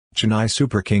Chennai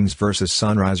Super Kings vs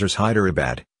Sunrisers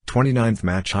Hyderabad, 29th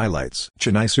match highlights.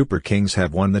 Chennai Super Kings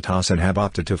have won the toss and have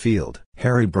opted to field.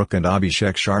 Harry Brook and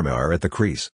Abhishek Sharma are at the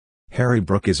crease. Harry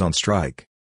Brook is on strike.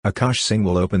 Akash Singh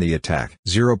will open the attack.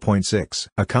 0.6.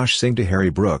 Akash Singh to Harry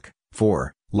Brook,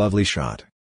 4, lovely shot.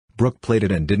 Brook played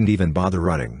it and didn't even bother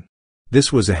running.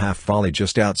 This was a half volley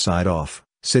just outside off.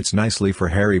 Sits nicely for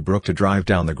Harry Brook to drive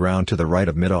down the ground to the right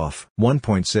of mid-off.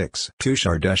 1.6.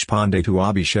 Tushar Deshpande to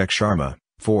Abhishek Sharma,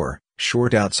 4,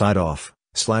 short outside off,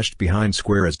 slashed behind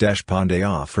square as Deshpande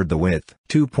offered the width.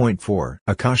 2.4.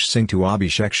 Akash Singh to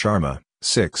Abhishek Sharma,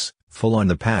 6, full on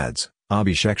the pads.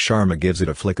 Abhishek Sharma gives it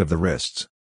a flick of the wrists.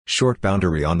 Short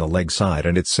boundary on the leg side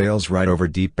and it sails right over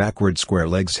deep backward square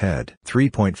leg's head.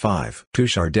 3.5.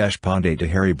 Tushar Deshpande to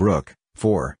Harry Brook,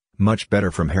 4, much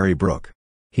better from Harry Brook.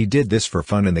 He did this for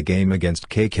fun in the game against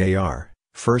KKR,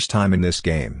 first time in this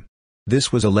game.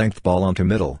 This was a length ball onto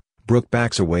middle. Brook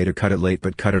backs away to cut it late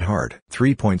but cut it hard.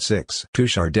 3.6.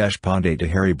 Tushar Deshpande to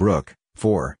Harry Brook,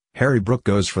 4, Harry Brook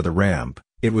goes for the ramp.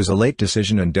 It was a late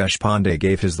decision and Deshpande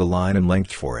gave his the line and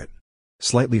length for it.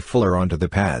 Slightly fuller onto the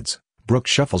pads, Brook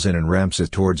shuffles in and ramps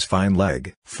it towards fine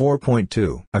leg.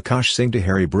 4.2. Akash Singh to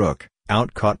Harry Brook,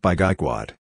 out caught by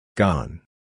Gaikwad. Gone.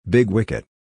 Big wicket.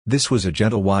 This was a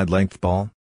gentle wide length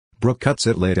ball. Brook cuts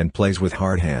it late and plays with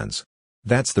hard hands.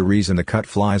 That's the reason the cut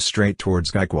flies straight towards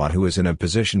Gaikwad, who is in a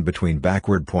position between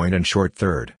backward point and short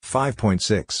third.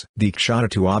 5.6. Theekshana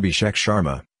to Abhishek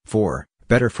Sharma, 4,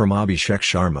 better from Abhishek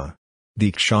Sharma.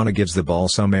 Theekshana gives the ball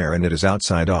some air and it is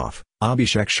outside off.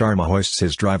 Abhishek Sharma hoists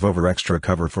his drive over extra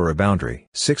cover for a boundary.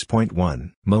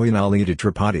 6.1. Moeen Ali to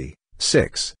Tripathi,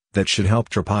 6, that should help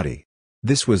Tripathi.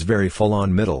 This was very full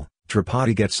on middle.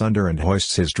 Tripathi gets under and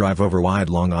hoists his drive over wide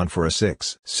long on for a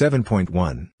 6.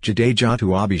 7.1. Jadeja to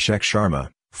Abhishek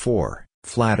Sharma, 4,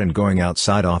 flat and going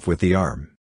outside off with the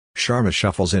arm. Sharma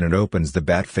shuffles in and opens the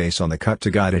bat face on the cut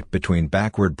to guide it between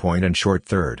backward point and short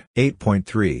third.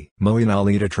 8.3. Moeen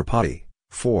Ali to Tripathi,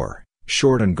 4,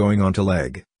 short and going onto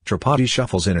leg. Tripathi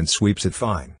shuffles in and sweeps it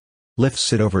fine.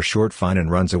 Lifts it over short fine and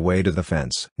runs away to the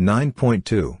fence.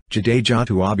 9.2. Jadeja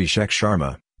to Abhishek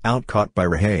Sharma, out caught by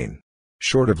Rahane.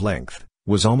 Short of length,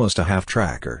 was almost a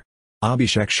half-tracker.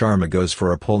 Abhishek Sharma goes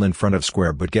for a pull in front of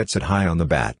square but gets it high on the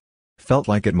bat. Felt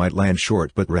like it might land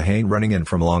short but Rahane running in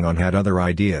from long on had other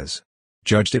ideas.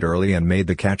 Judged it early and made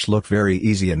the catch look very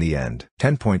easy in the end.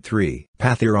 10.3.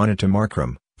 Matheesha to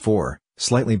Markram, 4,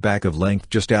 slightly back of length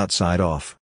just outside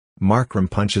off. Markram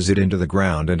punches it into the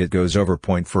ground and it goes over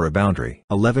point for a boundary.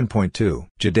 11.2.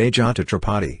 Jadeja to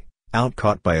Tripathi, out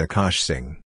caught by Akash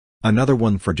Singh. Another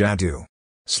one for Jadu.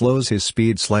 Slows his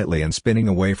speed slightly and spinning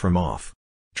away from off.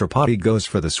 Tripathi goes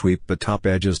for the sweep but top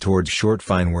edges towards short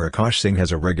fine where Akash Singh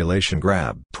has a regulation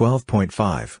grab.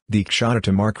 12.5. Theekshana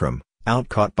to Markram, out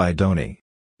caught by Dhoni.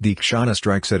 Theekshana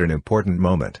strikes at an important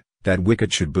moment. That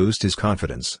wicket should boost his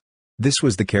confidence. This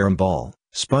was the carom ball,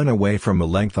 spun away from a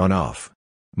length on off.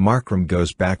 Markram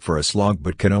goes back for a slog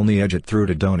but can only edge it through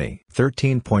to Dhoni.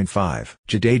 13.5.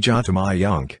 Jadeja to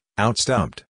Mayank, out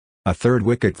stumped. A third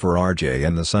wicket for RJ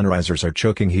and the Sunrisers are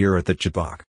choking here at the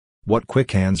Chepauk. What quick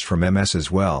hands from MS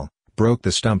as well, broke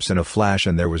the stumps in a flash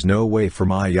and there was no way for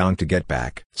Mayank to get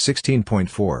back.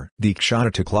 16.4.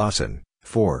 Theekshana to Klaasen,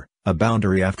 4, a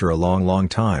boundary after a long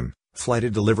time,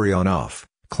 flighted delivery on off.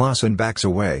 Klaasen backs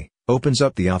away, opens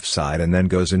up the offside and then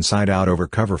goes inside out over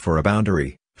cover for a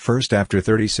boundary, first after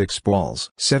 36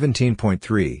 balls.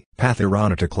 17.3.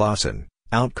 Matheesha to Klaasen,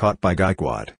 out caught by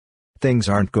Gaikwad. Things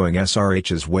aren't going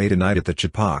SRH's way tonight at the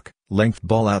Chepauk. Length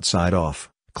ball outside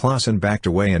off. Klaasen backed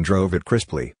away and drove it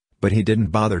crisply, but he didn't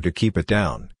bother to keep it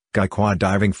down. Gaikwad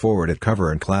diving forward at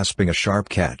cover and clasping a sharp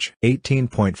catch.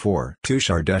 18.4.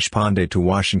 Tushar Deshpande to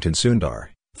Washington Sundar,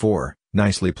 4,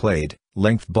 nicely played.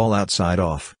 Length ball outside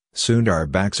off.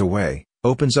 Sundar backs away,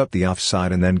 opens up the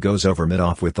offside and then goes over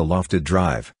mid-off with the lofted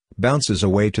drive, bounces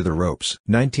away to the ropes.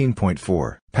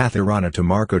 19.4. Matheesha to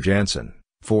Marco Jansen,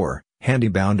 4. Handy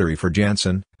boundary for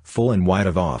Jansen, full and wide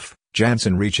of off.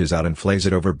 Jansen reaches out and flays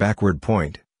it over backward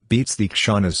point, beats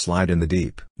Theekshana's slide in the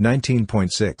deep.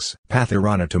 19.6.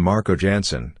 Matheesha to Marco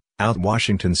Jansen, out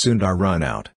Washington Sundar run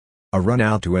out. A run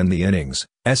out to end the innings.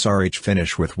 SRH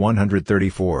finish with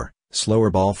 134, slower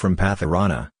ball from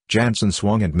Matheesha. Jansen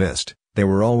swung and missed. They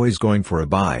were always going for a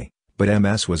bye, but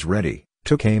MS was ready,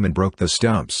 took aim and broke the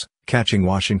stumps, catching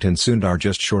Washington Sundar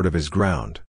just short of his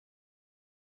ground.